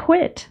want to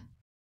quit.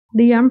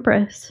 The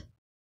Empress.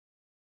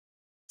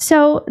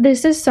 So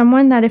this is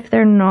someone that if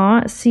they're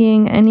not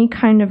seeing any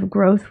kind of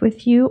growth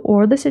with you,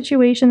 or the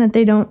situation that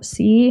they don't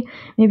see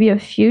maybe a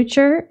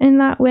future in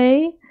that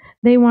way,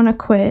 they want to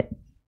quit.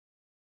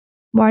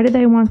 Why do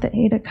they want the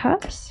 8 of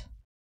Cups?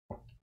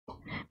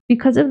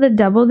 Because of the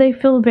Devil, they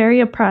feel very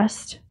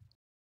oppressed.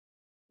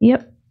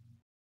 Yep.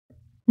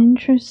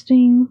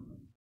 Interesting.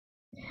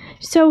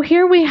 So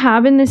here we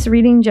have in this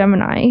reading,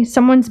 Gemini,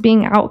 someone's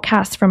being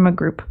outcast from a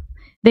group.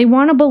 They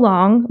want to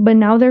belong, but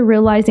now they're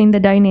realizing the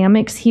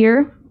dynamics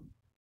here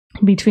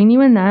between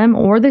you and them,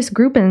 or this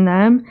group and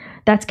them,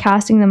 that's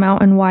casting them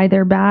out, and why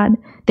they're bad.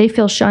 They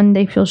feel shunned.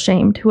 They feel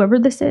shamed. Whoever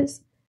this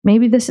is.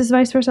 Maybe this is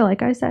vice versa,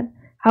 like I said.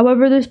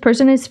 However, this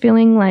person is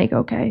feeling like,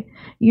 okay,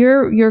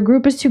 your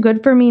group is too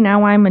good for me.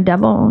 Now I'm a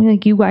devil.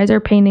 Like, you guys are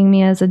painting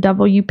me as a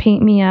devil. You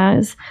paint me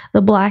as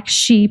the black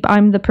sheep.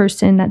 I'm the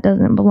person that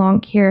doesn't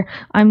belong here.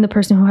 I'm the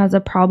person who has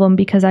a problem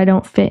because I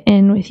don't fit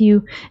in with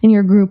you in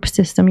your group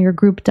system, your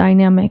group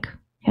dynamic.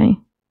 Okay.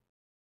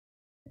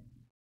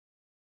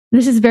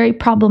 This is very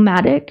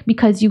problematic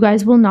because you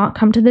guys will not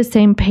come to the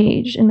same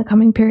page in the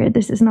coming period.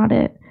 This is not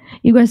it.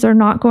 You guys are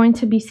not going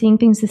to be seeing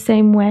things the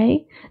same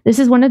way. This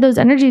is one of those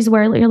energies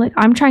where you're like,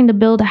 I'm trying to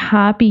build a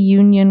happy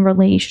union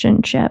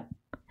relationship.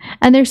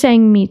 And they're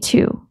saying, me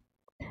too.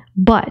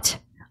 But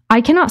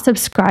I cannot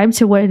subscribe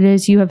to what it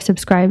is you have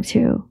subscribed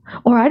to.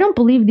 Or I don't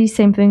believe these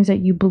same things that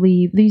you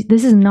believe.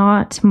 This is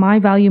not my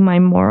value, my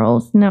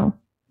morals. No.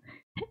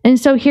 And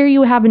so here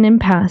you have an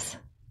impasse.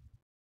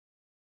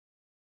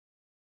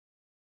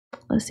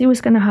 Let's see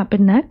what's going to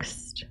happen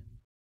next.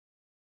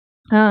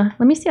 Let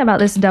me see about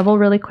this Devil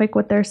really quick,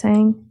 what they're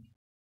saying.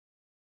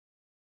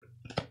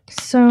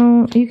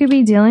 So you could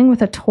be dealing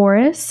with a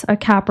Taurus, a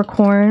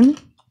Capricorn,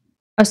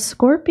 a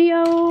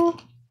Scorpio,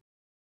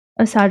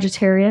 a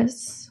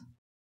Sagittarius,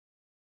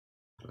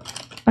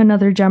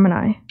 another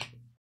Gemini,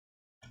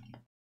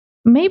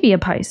 maybe a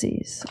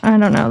Pisces. I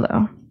don't know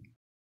though.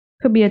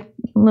 Could be a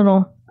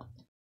little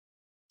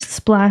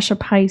splash of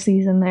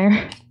Pisces in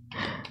there.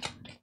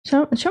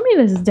 Show me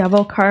this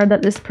Devil card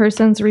that this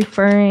person's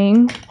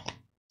referring.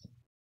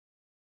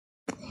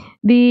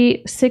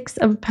 The 6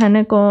 of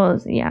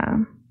Pentacles, yeah.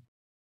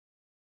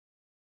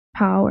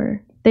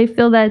 Power. They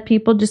feel that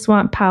people just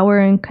want power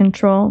and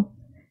control.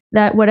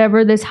 That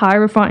whatever this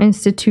Hierophant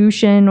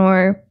institution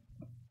or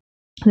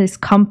this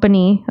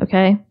company,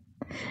 okay,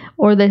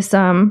 or this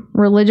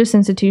religious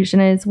institution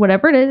is,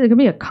 whatever it is, it could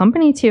be a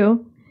company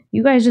too.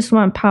 You guys just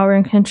want power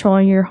and control,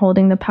 and you're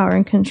holding the power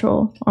and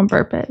control on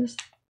purpose.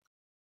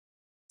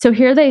 So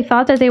here they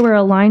thought that they were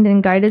aligned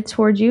and guided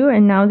towards you,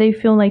 and now they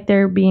feel like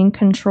they're being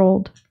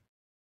controlled.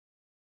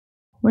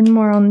 One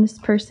more on this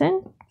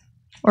person,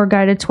 or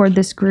guided toward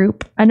this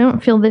group. I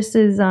don't feel this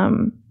is,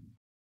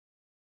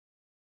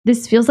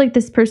 this feels like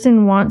this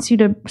person wants you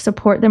to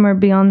support them or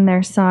be on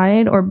their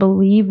side or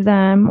believe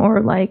them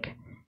or like,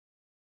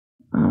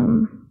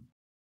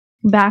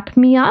 back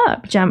me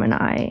up,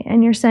 Gemini.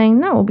 And you're saying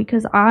no,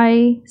 because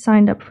I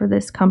signed up for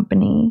this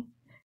company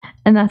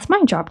and that's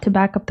my job to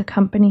back up the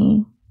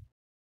company.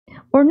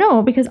 Or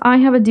no, because I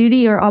have a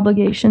duty or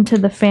obligation to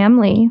the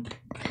family.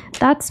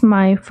 That's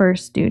my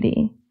first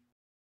duty.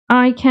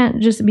 I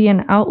can't just be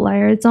an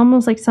outlier. It's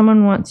almost like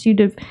someone wants you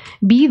to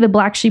be the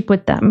black sheep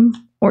with them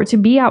or to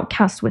be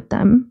outcast with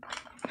them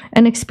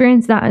and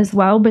experience that as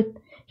well. But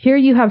Here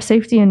you have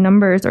safety in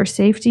numbers or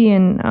safety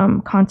in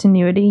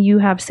continuity. You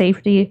have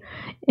safety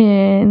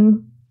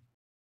in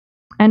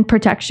and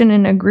protection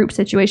in a group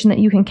situation that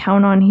you can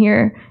count on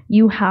here.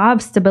 You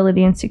have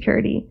stability and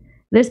security.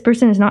 This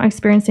person is not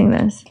experiencing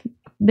this.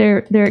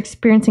 They're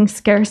experiencing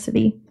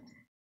scarcity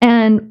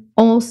and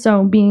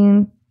also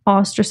being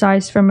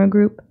ostracized from a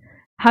group.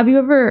 Have you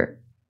ever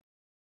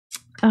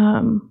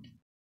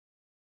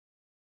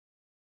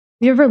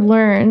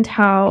learned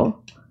how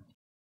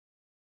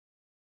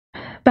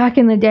back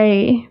in the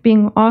day,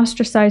 being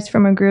ostracized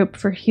from a group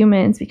for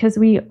humans, because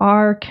we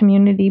are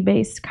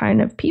community-based kind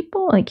of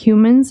people, like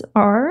humans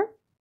are,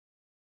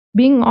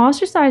 being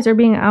ostracized or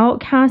being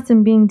outcast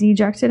and being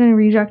dejected and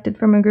rejected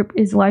from a group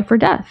is life or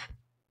death.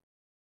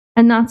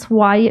 And that's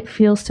why it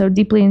feels so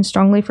deeply and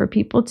strongly for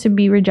people to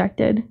be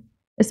rejected,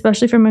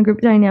 especially from a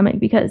group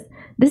dynamic, because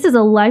this is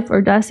a life or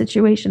death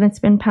situation. It's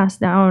been passed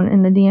down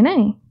in the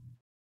DNA.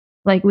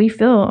 Like, we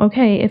feel,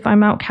 okay, if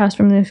I'm outcast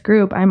from this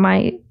group, I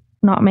might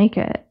not make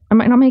it. I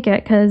might not make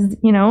it because,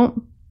 you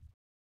know,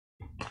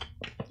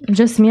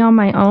 just me on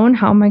my own.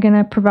 How am I going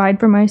to provide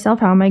for myself?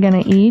 How am I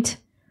going to eat?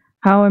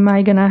 How am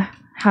I going to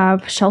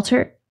have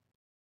shelter?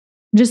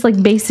 Just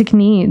like basic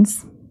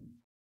needs.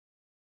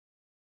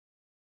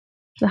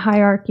 The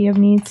hierarchy of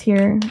needs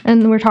here.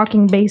 And we're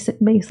talking base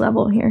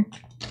level here.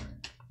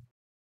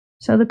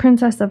 So the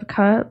Princess of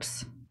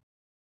Cups.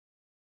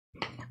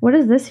 What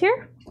is this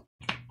here?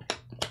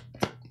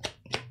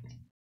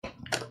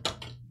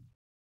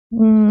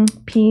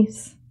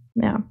 Peace.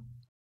 Yeah.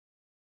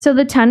 So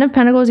the Ten of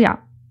Pentacles, yeah.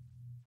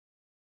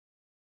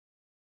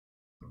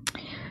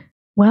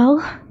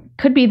 Well,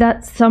 could be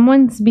that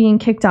someone's being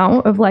kicked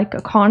out of like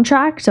a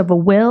contract, of a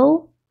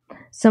will.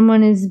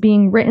 Someone is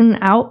being written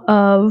out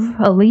of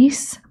a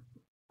lease,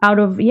 out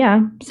of, yeah,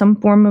 some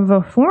form of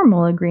a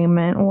formal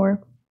agreement or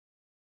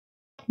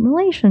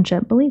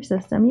relationship, belief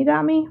system. You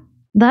got me?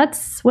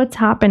 That's what's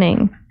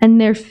happening. And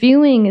they're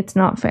feeling it's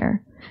not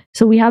fair.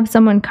 So we have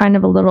someone kind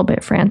of a little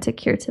bit frantic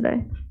here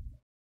today.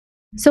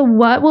 So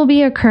what will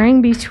be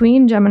occurring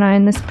between Gemini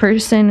and this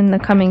person in the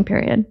coming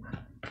period?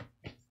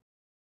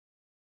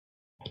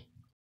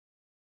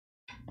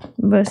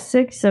 The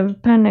Six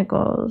of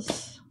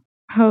Pentacles.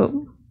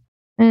 Hope.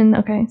 And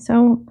okay,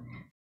 so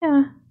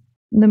yeah.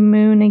 The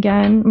Moon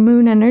again.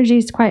 Moon energy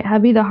is quite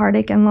heavy. The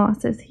heartache and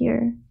losses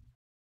here.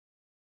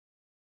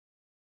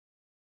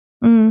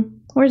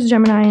 Where's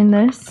Gemini in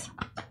this?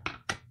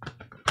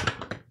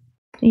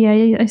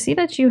 Yeah, I see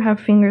that you have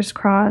fingers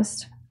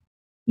crossed.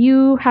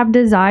 You have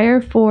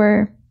desire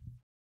for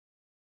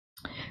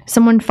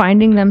someone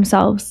finding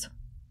themselves,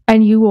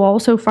 and you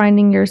also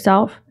finding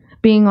yourself,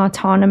 being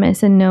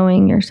autonomous and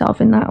knowing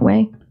yourself in that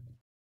way.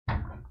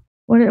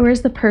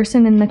 Where's the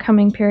person in the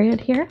coming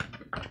period here?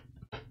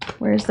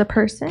 Where's the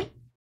person?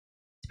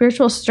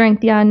 Spiritual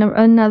strength. Yeah,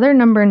 another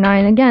number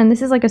 9. Again,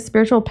 this is like a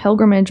spiritual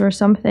pilgrimage or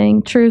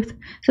something. Truth.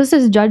 So this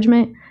is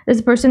judgment.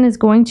 This person is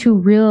going to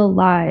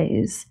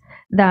realize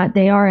that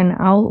they are an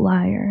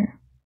outlier.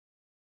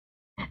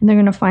 And they're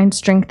going to find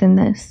strength in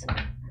this.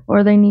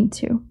 Or they need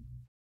to.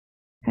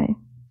 Okay.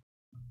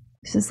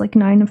 This is like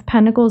 9 of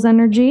Pentacles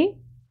energy.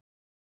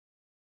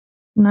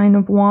 9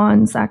 of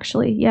Wands,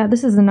 actually. Yeah,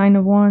 this is the 9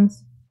 of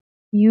Wands.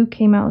 You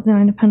came out with the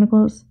 9 of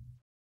Pentacles.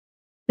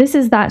 This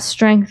is that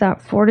strength,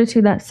 that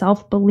fortitude, that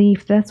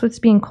self-belief. That's what's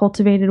being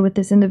cultivated with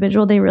this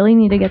individual. They really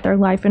need to get their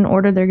life in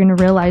order. They're going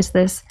to realize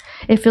this.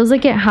 It feels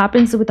like it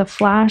happens with a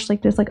flash,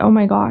 like this, like, oh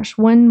my gosh,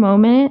 one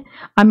moment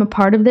I'm a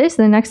part of this,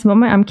 and the next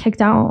moment I'm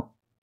kicked out.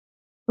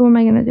 What am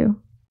I going to do?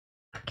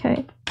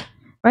 Okay.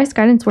 Advice,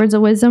 guidance, words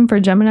of wisdom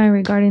for Gemini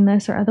regarding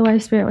this, or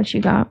otherwise, Spirit, what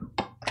you got?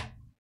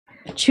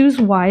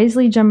 Choose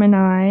wisely,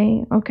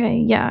 Gemini.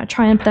 Okay, yeah,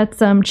 Triumph,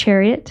 that's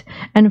Chariot,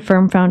 and a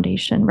firm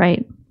foundation,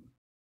 right?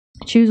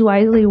 Choose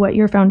wisely what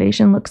your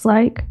foundation looks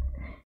like.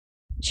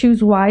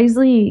 Choose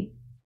wisely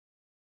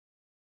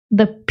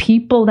the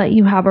people that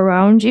you have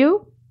around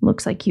you.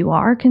 Looks like you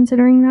are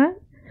considering that.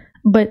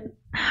 But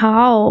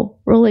how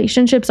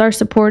relationships are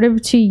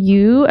supportive to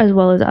you as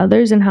well as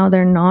others and how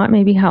they're not.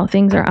 Maybe how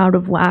things are out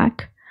of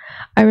whack.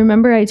 I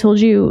remember I told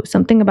you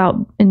something about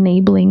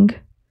enabling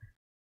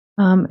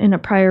in a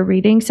prior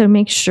reading. So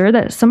make sure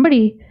that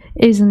somebody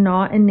is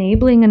not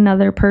enabling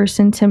another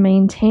person to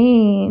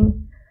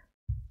maintain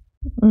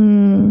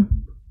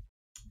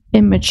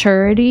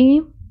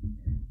immaturity.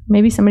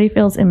 Maybe somebody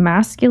feels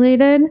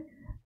emasculated.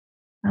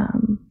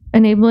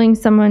 Enabling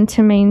someone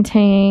to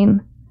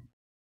maintain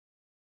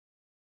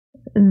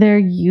their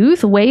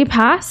youth way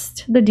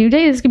past the due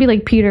date. This could be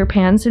like Peter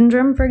Pan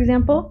syndrome, for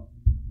example.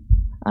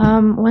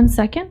 1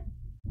 second.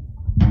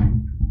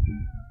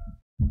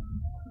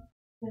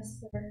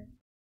 Yes, sir.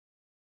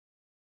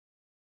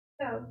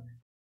 So.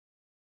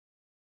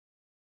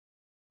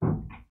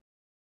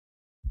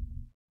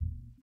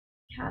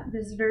 Cat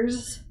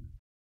visitors.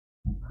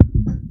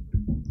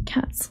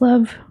 Cats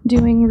love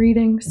doing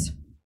readings.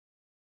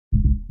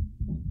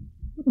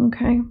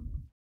 Okay.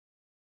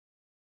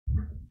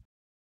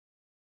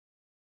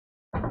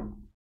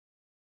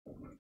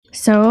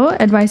 So,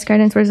 advice,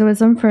 guidance, words of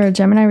wisdom for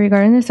Gemini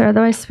regarding this, or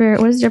otherwise, Spirit,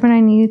 what does Gemini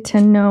need to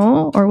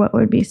know, or what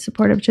would be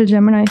supportive to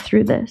Gemini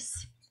through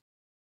this?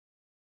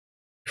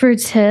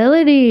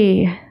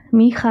 Fertility.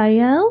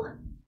 Mikhail?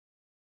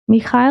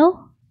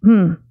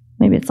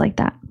 Maybe it's like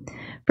that.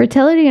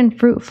 Fertility and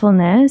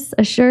fruitfulness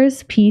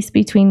assures peace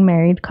between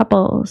married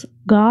couples.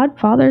 God,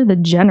 Father, the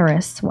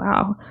generous.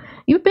 Wow.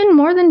 You've been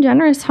more than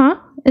generous, huh?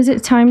 Is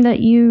it time that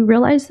you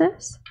realize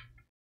this?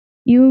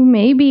 You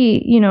may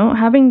be,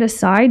 having to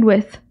side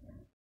with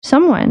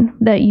someone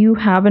that you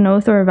have an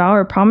oath or a vow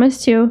or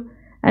promise to,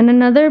 and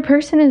another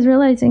person is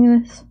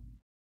realizing this.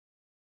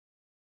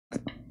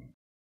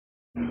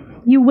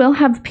 You will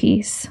have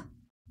peace.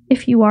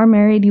 If you are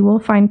married, you will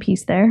find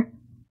peace there.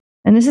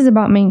 And this is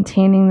about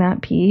maintaining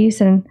that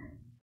peace and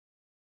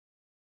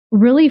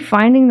really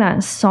finding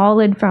that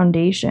solid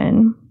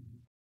foundation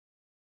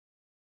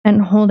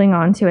and holding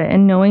on to it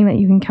and knowing that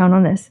you can count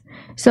on this.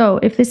 So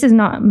if this is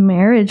not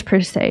marriage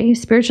per se,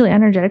 spiritually,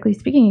 energetically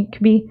speaking, it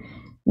could be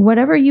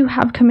whatever you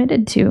have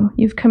committed to.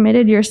 You've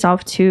committed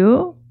yourself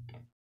to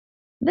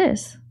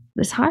this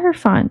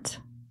Hierophant.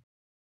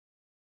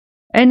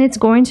 And it's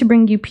going to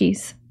bring you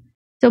peace.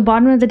 So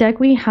bottom of the deck,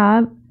 we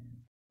have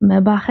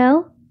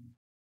Mebachel,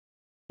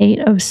 8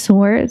 of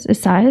Swords. It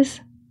says,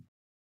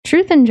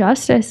 truth and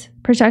justice,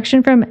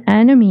 protection from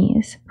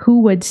enemies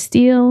who would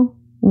steal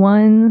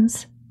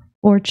one's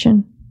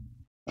fortune.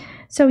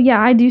 So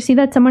yeah, I do see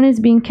that someone is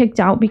being kicked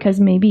out because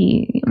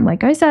maybe,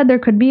 like I said, there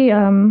could be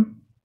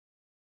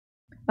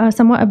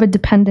somewhat of a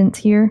dependence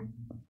here.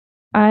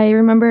 I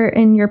remember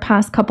in your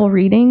past couple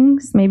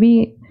readings,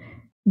 maybe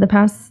the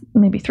past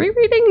 3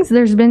 readings,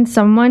 there's been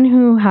someone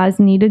who has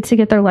needed to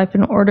get their life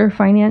in order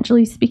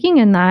financially speaking,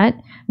 and that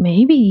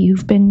maybe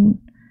you've been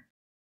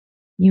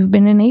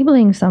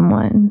enabling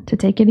someone to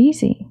take it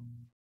easy.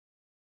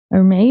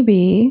 Or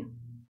maybe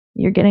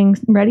you're getting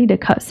ready to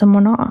cut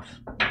someone off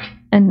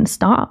and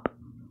stop.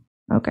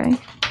 Okay.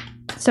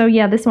 So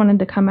yeah, this wanted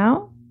to come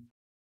out.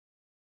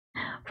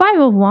 5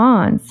 of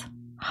Wands.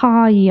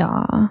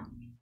 Ha'aya,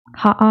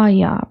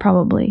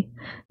 probably.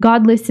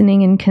 God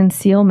listening and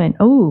concealment.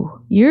 Oh,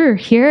 you're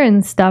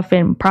hearing stuff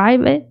in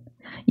private.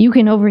 You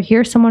can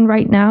overhear someone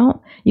right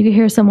now. You can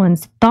hear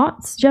someone's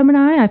thoughts,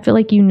 Gemini. I feel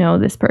like you know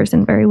this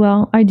person very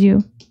well. I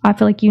do. I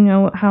feel like you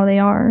know how they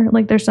are.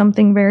 Like there's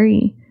something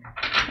very,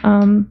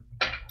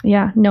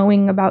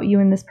 knowing about you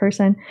and this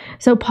person.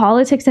 So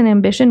politics and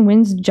ambition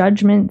wins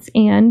judgments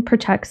and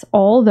protects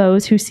all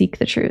those who seek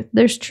the truth.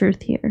 There's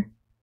truth here.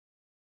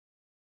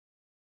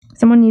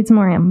 Someone needs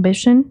more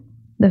ambition.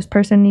 This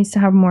person needs to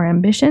have more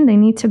ambition. They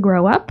need to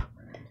grow up.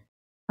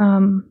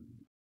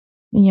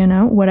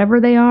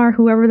 Whatever they are,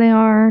 whoever they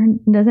are,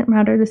 doesn't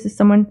matter. This is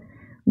someone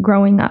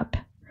growing up.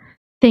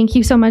 Thank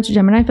you so much,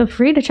 Gemini. Feel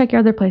free to check your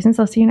other placements.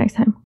 I'll see you next time.